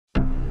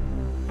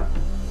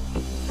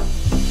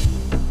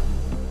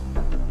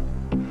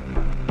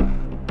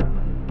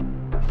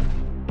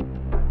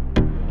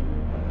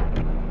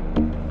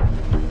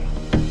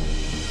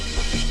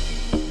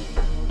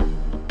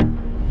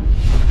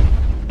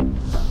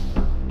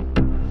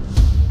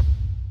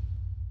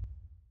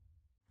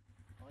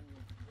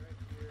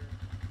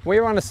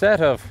We're on a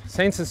set of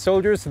Saints and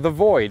Soldiers The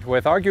Void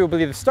with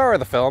arguably the star of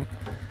the film,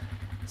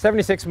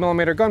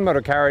 76mm gun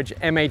motor carriage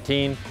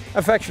M18,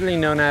 affectionately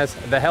known as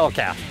the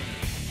Hellcat.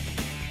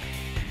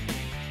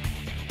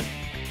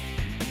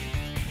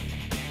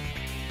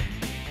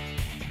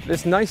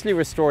 This nicely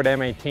restored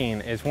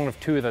M18 is one of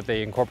two that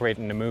they incorporate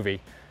in the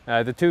movie.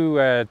 The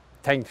two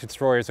tank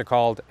destroyers are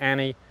called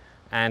Annie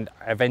and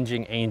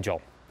Avenging Angel.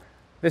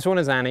 This one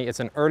is Annie. It's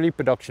an early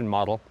production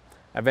model.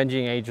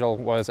 Avenging Angel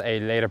was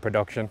a later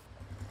production.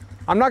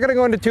 I'm not going to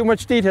go into too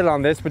much detail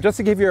on this, but just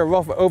to give you a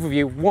rough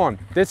overview, one,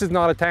 this is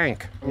not a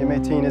tank. The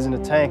M18 isn't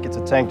a tank, it's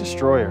a tank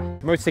destroyer.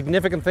 The most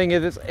significant thing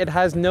is it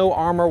has no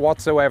armor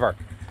whatsoever.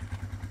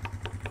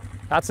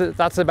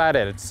 That's about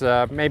it. It's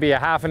maybe a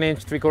 ½ an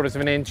inch, 3/4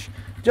 of an inch,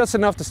 just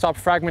enough to stop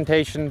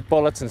fragmentation,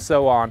 bullets and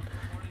so on.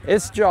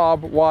 Its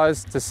job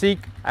was to seek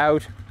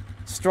out,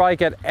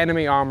 strike at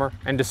enemy armor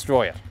and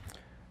destroy it.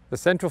 The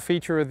central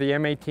feature of the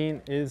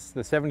M18 is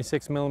the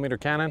 76mm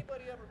cannon.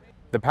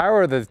 The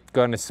power of the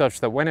gun is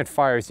such that when it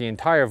fires, the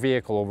entire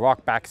vehicle will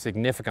rock back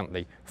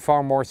significantly,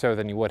 far more so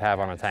than you would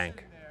have on a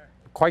tank.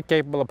 Quite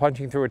capable of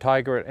punching through a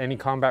tiger at any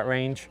combat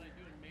range.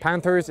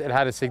 Panthers, it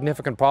had a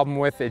significant problem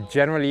with. It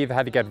generally either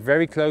had to get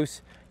very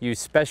close, use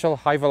special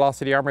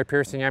high-velocity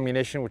armor-piercing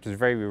ammunition, which is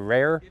very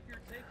rare,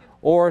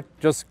 or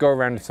just go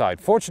around the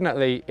side.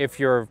 Fortunately, if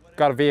you've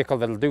got a vehicle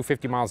that'll do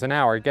 50 miles an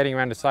hour, getting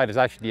around the side is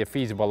actually a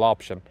feasible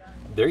option.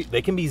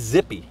 They can be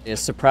zippy.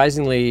 It's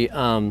surprisingly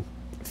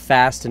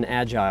fast and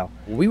agile.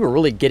 We were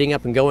really getting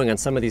up and going on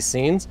some of these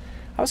scenes.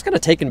 I was kind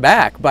of taken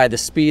back by the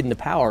speed and the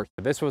power.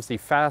 This was the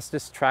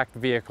fastest tracked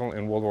vehicle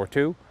in World War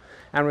II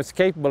and was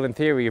capable in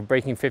theory of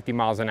breaking 50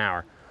 miles an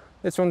hour.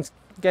 This one's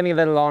getting a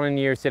little on in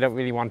years, they don't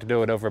really want to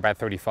do it over about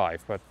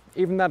 35, but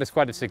even that is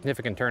quite a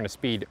significant turn of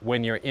speed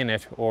when you're in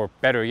it, or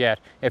better yet,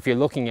 if you're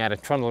looking at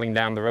it trundling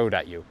down the road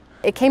at you.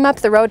 It came up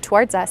the road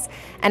towards us,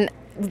 and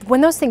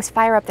when those things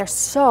fire up, they're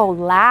so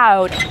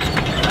loud.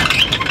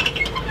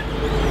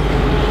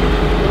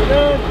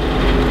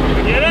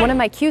 One of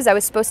my cues, I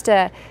was supposed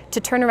to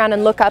turn around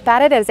and look up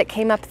at it as it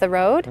came up the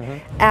road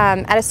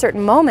at a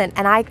certain moment,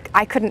 and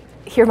I couldn't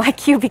hear my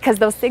cue because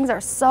those things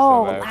are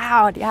so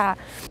loud, yeah.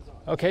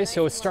 Okay,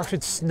 so it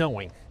started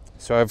snowing.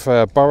 So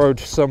I've borrowed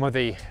some of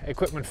the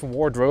equipment from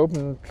wardrobe,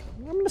 and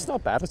I mean, it's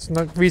not bad. It's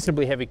a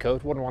reasonably heavy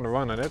coat. Wouldn't want to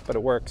run on it, but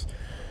it works.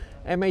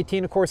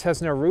 M18, of course,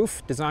 has no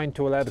roof, designed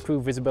to allow the crew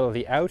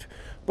visibility out,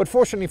 but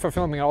fortunately for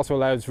filming, it also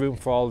allows room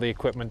for all the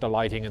equipment, the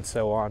lighting, and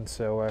so on.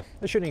 So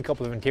they're shooting a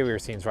couple of interior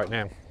scenes right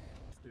now.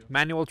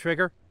 Manual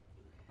trigger.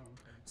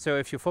 So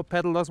if your foot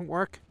pedal doesn't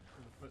work,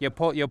 you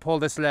pull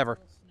this lever.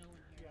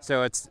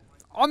 So it's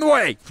on the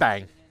way.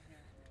 Bang.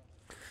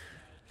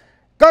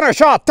 Gunner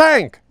shot,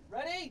 tank.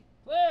 Ready?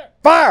 Clear.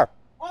 Fire.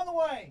 On the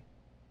way.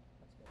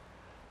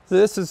 So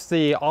this is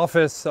the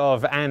office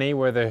of Annie,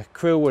 where the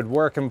crew would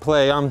work and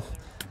play. I'm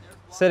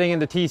sitting in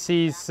the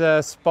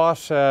TC's spot.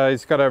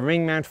 He's got a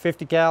ring mount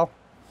 50 cal.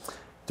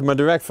 To my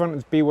direct front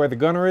would be where the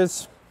gunner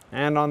is,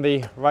 and on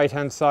the right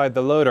hand side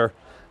the loader.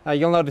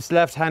 You'll notice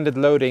left-handed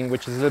loading,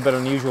 which is a little bit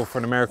unusual for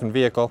an American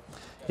vehicle.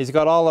 He's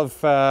got all of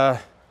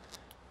 5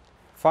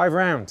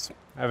 rounds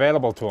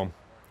available to him,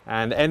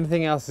 and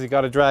anything else he's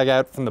got to drag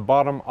out from the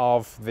bottom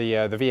of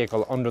the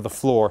vehicle under the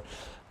floor.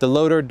 The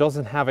loader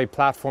doesn't have a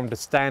platform to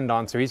stand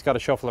on, so he's got to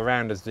shuffle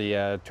around as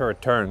the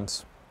turret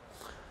turns.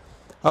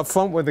 Up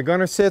front where the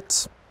gunner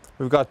sits,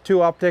 we've got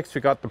 2 optics.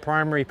 We've got the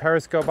primary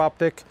periscope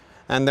optic,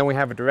 and then we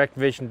have a direct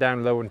vision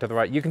down low and to the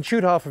right. You can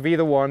shoot off of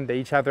either one. They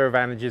each have their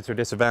advantages or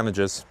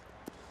disadvantages.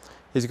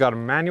 He's got a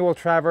manual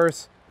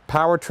traverse,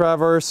 power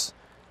traverse,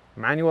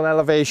 manual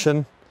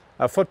elevation,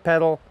 a foot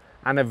pedal,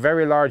 and a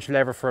very large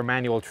lever for a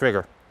manual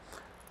trigger.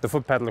 The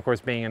foot pedal, of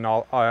course, being an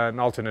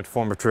alternate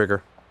form of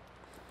trigger.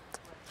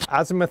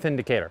 Azimuth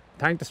indicator.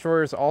 Tank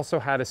destroyers also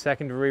had a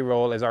secondary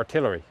role as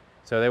artillery.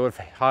 So they would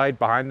hide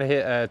behind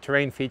the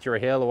terrain feature, a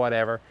hill or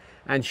whatever,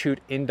 and shoot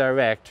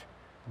indirect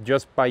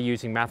just by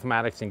using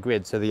mathematics and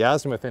grids. So the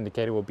azimuth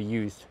indicator will be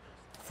used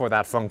for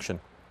that function.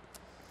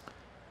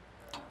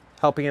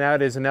 Helping it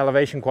out is an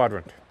elevation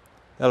quadrant.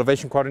 The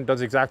elevation quadrant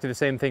does exactly the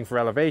same thing for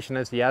elevation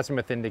as the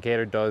azimuth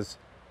indicator does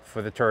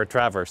for the turret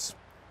traverse.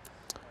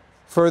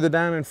 Further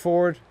down and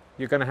forward,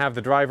 you're going to have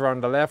the driver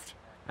on the left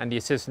and the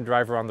assistant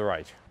driver on the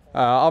right.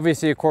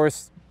 Obviously, of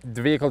course,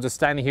 the vehicle just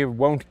standing here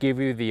won't give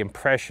you the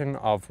impression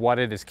of what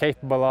it is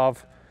capable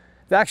of.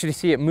 To actually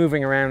see it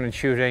moving around and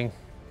shooting,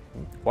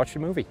 watch the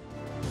movie.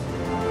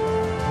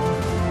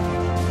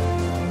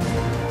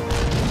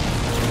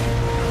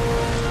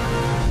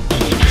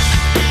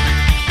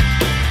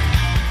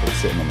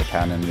 Sitting on the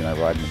cannon, you know,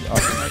 riding the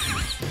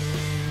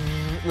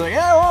You're like,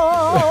 yeah, whoa,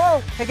 whoa, whoa,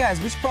 whoa. Hey guys,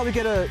 we should probably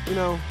get a,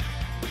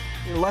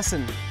 a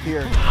lesson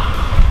here.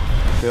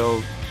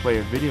 They'll play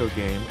a video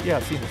game. Yeah,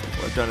 I've seen this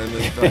before. I've done it in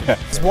this. Yeah.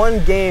 It's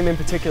one game in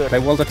particular. Play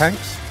World of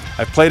Tanks?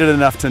 I've played it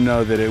enough to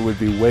know that it would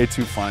be way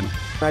too fun.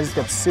 I just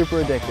got super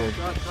addicted.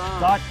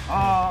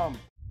 .com.